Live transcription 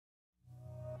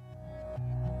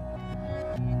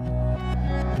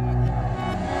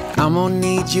I'm gonna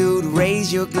need you to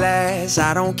raise your glass.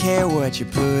 I don't care what you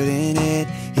put in it.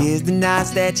 Here's the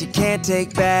nights that you can't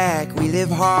take back. We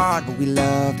live hard, but we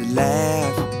love to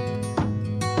laugh.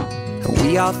 And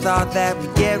we all thought that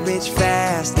we'd get rich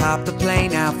fast. Hopped the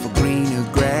plane out for greener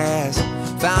grass.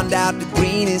 Found out the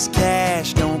greenest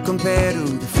cash don't compare to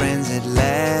the friends that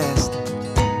last.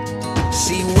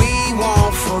 See, we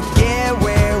won't forget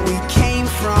where we came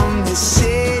from. The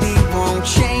city won't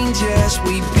change us.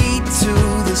 We beat to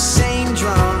the same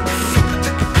drum.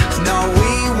 No,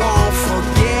 we won't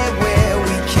forget where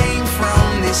we came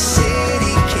from. This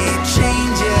city can't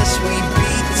change us. We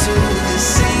beat to the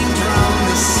same drum,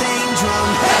 the same drum.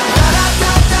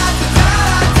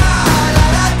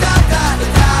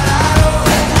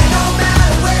 No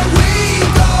matter where we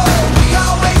go, we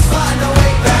always find a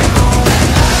way back home.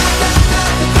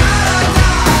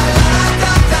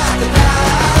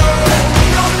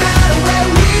 No matter where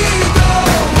we go,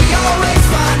 we always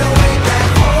find a way back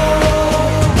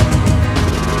home.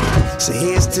 So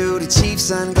here's to the cheap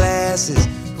sunglasses,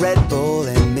 Red Bull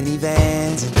and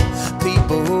minivans, and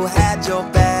people who had your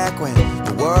back when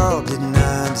the world didn't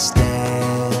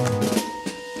understand.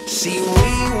 See,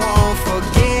 we won't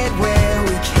forget where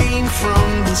we came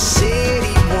from. The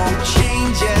city won't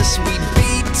change us. We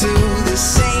beat to the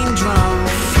same drum.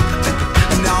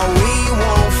 No, we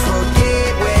won't forget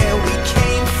where we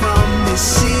came from. The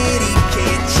city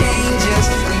can't change us.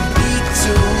 We beat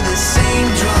to the same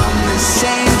drum, the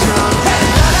same drum.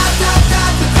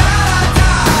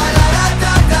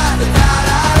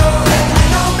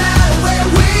 No matter where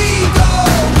we go,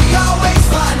 we always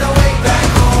find a way back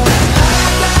home.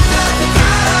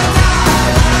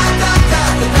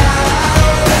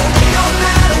 No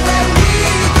matter where we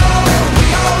go, we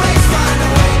always find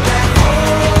a way back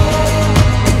home.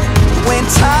 When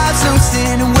time's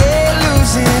losing and we're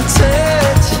losing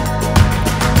touch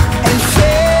and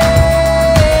fading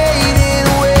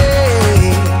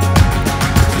away,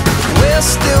 we'll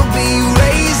still be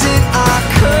raising our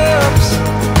cups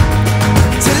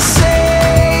to the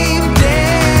same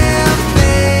damn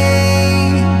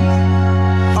thing.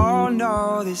 Oh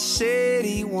no, this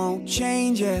city won't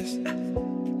change us.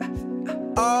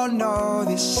 Oh no,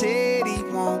 this city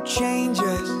won't change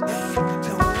us.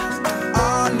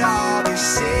 Oh no, this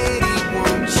city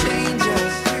won't change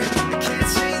us.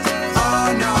 Oh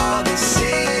no, this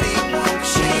city won't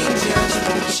change us.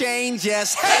 Won't change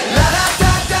us. Hey! La da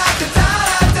da da da da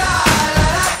da la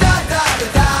da da da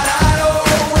da da.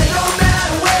 Oh, and no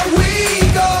matter where we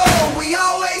go, we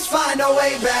always find our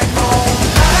way back home.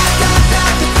 La da da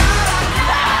da da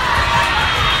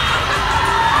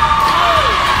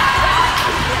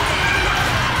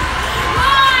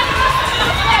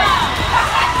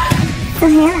So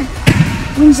Hannah,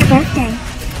 when's your birthday?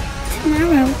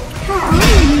 Tomorrow. How old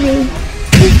are you?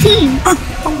 15.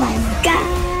 Oh my god.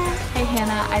 Hey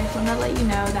Hannah, I just want to let you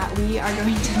know that we are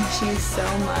going to miss you so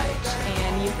much,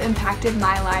 and you've impacted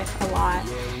my life a lot,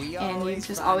 and you've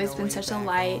just always been such a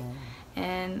light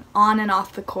and on and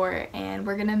off the court, and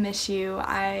we're gonna miss you.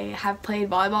 I have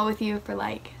played volleyball with you for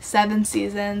like 7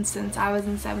 seasons since I was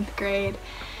in 7th grade,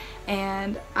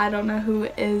 and I don't know who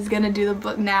is gonna do the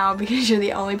book now because you're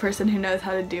the only person who knows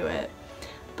how to do it.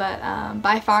 But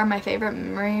by far my favorite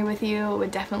memory with you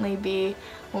would definitely be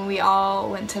when we all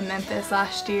went to Memphis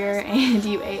last year and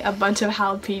you ate a bunch of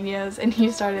jalapenos and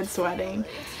you started sweating,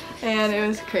 and it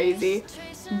was crazy.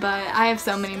 But I have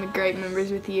so many great memories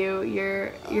with you.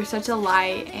 You're such a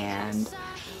light, and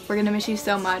we're gonna miss you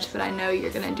so much, but I know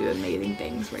you're gonna do amazing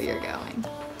things where you're going.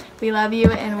 We love you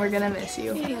and we're gonna miss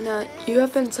you. Hannah, you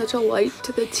have been such a light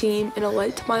to the team and a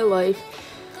light to my life.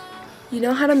 You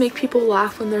know how to make people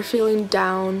laugh when they're feeling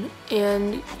down,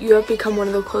 and you have become one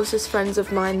of the closest friends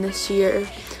of mine this year.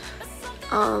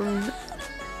 And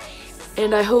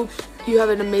I hope you have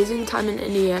an amazing time in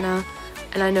Indiana,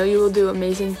 and I know you will do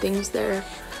amazing things there.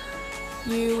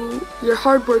 Your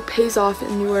hard work pays off,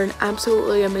 and you are an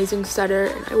absolutely amazing setter,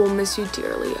 and I will miss you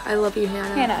dearly. I love you,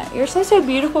 Hannah. Hannah, you're such a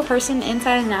beautiful person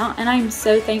inside and out, and I'm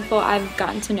so thankful I've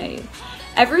gotten to know you.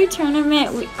 Every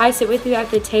tournament I sit with you at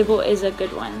the table is a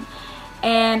good one.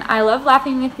 And I love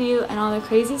laughing with you and all the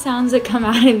crazy sounds that come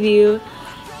out of you.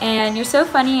 And you're so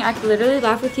funny, I could literally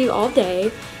laugh with you all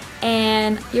day.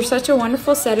 And you're such a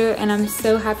wonderful setter, and I'm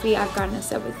so happy I've gotten to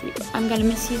set with you. I'm gonna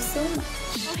miss you so much.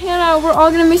 Hannah, we're all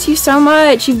gonna miss you so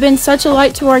much. You've been such a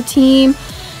light to our team.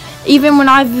 Even when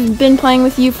I've been playing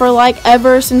with you for like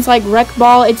ever since like rec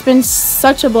ball, it's been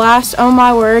such a blast. Oh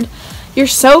my word. You're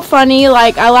so funny.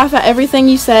 Like, I laugh at everything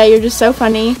you say. You're just so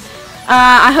funny.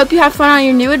 I hope you have fun on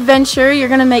your new adventure. You're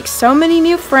going to make so many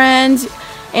new friends,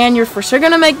 and you're for sure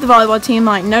going to make the volleyball team,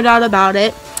 like, no doubt about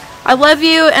it. I love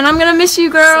you, and I'm gonna miss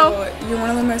you, girl. So, you're one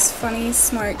of the most funny,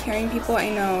 smart, caring people I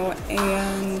know,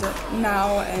 and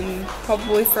now and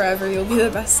probably forever, you'll be the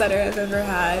best setter I've ever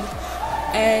had.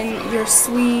 And you're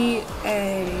sweet,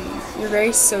 and you're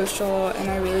very social, and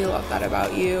I really love that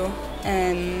about you.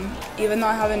 And even though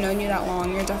I haven't known you that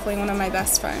long, you're definitely one of my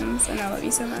best friends, and I love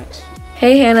you so much.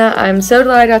 Hey Hannah, I'm so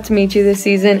glad I got to meet you this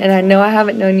season, and I know I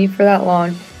haven't known you for that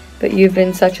long, but you've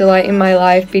been such a light in my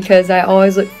life because I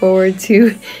always look forward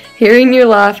to hearing you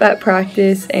laugh at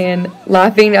practice and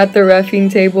laughing at the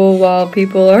reffing table while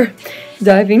people are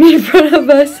diving in front of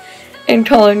us and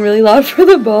calling really loud for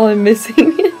the ball and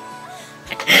missing it.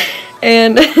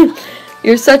 And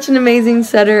you're such an amazing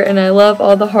setter, and I love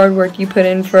all the hard work you put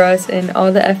in for us and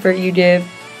all the effort you give.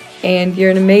 And you're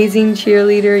an amazing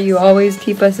cheerleader. You always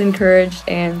keep us encouraged,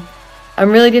 and I'm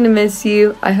really going to miss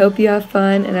you. I hope you have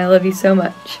fun, and I love you so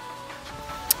much.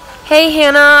 Hey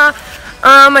Hannah,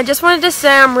 I just wanted to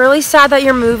say I'm really sad that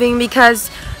you're moving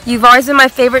because you've always been my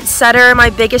favorite setter,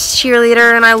 my biggest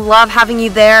cheerleader, and I love having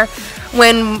you there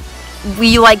when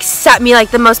we set me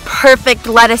the most perfect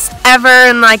lettuce ever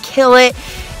and I kill it,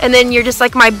 and then you're just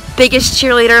my biggest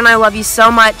cheerleader, and I love you so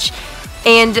much.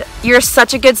 And you're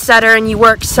such a good setter, and you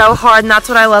work so hard, and that's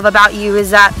what I love about you, is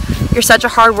that you're such a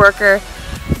hard worker.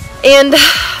 And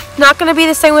not going to be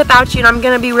the same without you, and I'm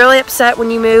going to be really upset when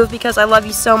you move because I love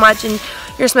you so much, and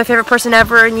you're just my favorite person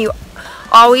ever, and you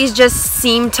always just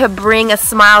seem to bring a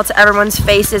smile to everyone's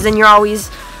faces, and you're always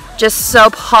just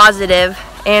so positive.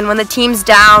 And when the team's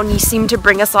down, you seem to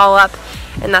bring us all up,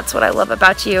 and that's what I love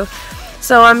about you.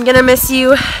 So I'm going to miss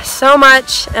you so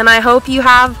much, and I hope you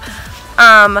have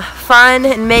fun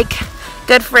and make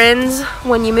good friends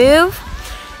when you move,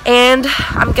 and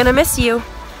I'm gonna miss you.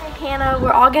 Hi Hannah,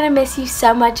 we're all gonna miss you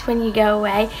so much when you go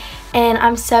away, and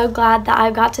I'm so glad that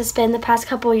I got to spend the past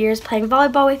couple of years playing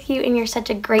volleyball with you, and you're such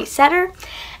a great setter.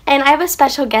 And I have a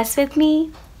special guest with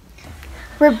me,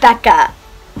 Rebecca.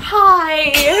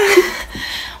 Hi!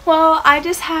 Well, I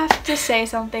just have to say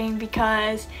something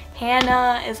because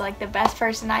Hannah is the best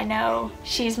person I know.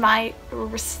 She's my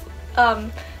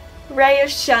ray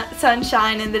of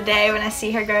sunshine in the day. When I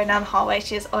see her going down the hallway,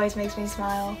 she just always makes me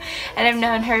smile. And I've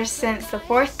known her since the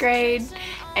 4th grade,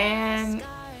 and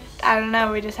I don't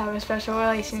know, we just have a special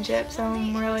relationship, so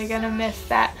I'm really gonna miss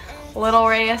that little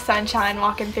ray of sunshine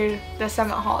walking through the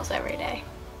Summit halls every day.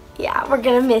 Yeah, we're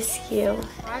gonna miss you.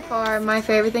 By far, my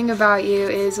favorite thing about you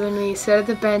is when we sit at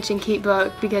the bench and keep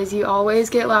book, because you always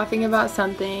get laughing about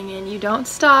something and you don't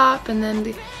stop, and then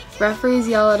the referees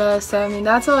yell at us, so I mean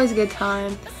that's always a good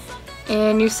time.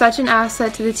 And you're such an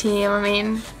asset to the team. I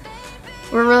mean,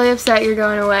 we're really upset you're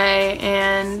going away,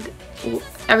 and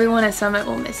everyone at Summit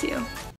will miss you.